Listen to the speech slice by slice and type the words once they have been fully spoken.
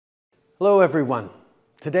Hello everyone.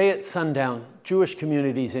 Today at sundown, Jewish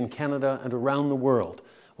communities in Canada and around the world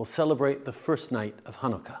will celebrate the first night of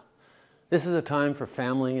Hanukkah. This is a time for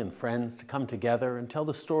family and friends to come together and tell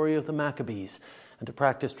the story of the Maccabees and to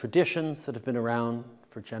practice traditions that have been around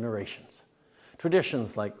for generations.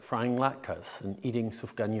 Traditions like frying latkes and eating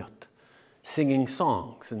sufganiyot, singing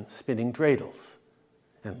songs and spinning dreidels,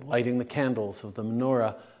 and lighting the candles of the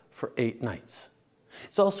menorah for 8 nights.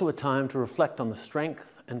 It's also a time to reflect on the strength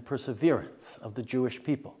and perseverance of the Jewish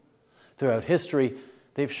people. Throughout history,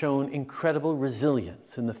 they've shown incredible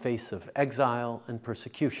resilience in the face of exile and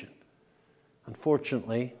persecution.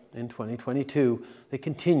 Unfortunately, in 2022, they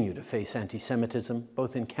continue to face anti-Semitism,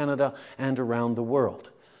 both in Canada and around the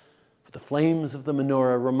world. But the flames of the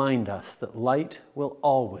menorah remind us that light will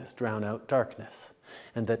always drown out darkness,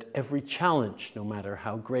 and that every challenge, no matter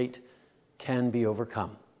how great, can be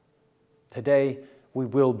overcome. Today, we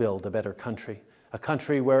will build a better country, a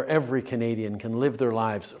country where every Canadian can live their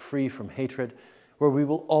lives free from hatred, where we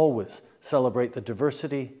will always celebrate the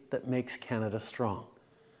diversity that makes Canada strong.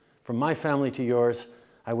 From my family to yours,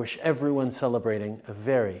 I wish everyone celebrating a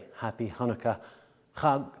very happy Hanukkah.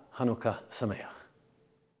 Chag Hanukkah Sameach.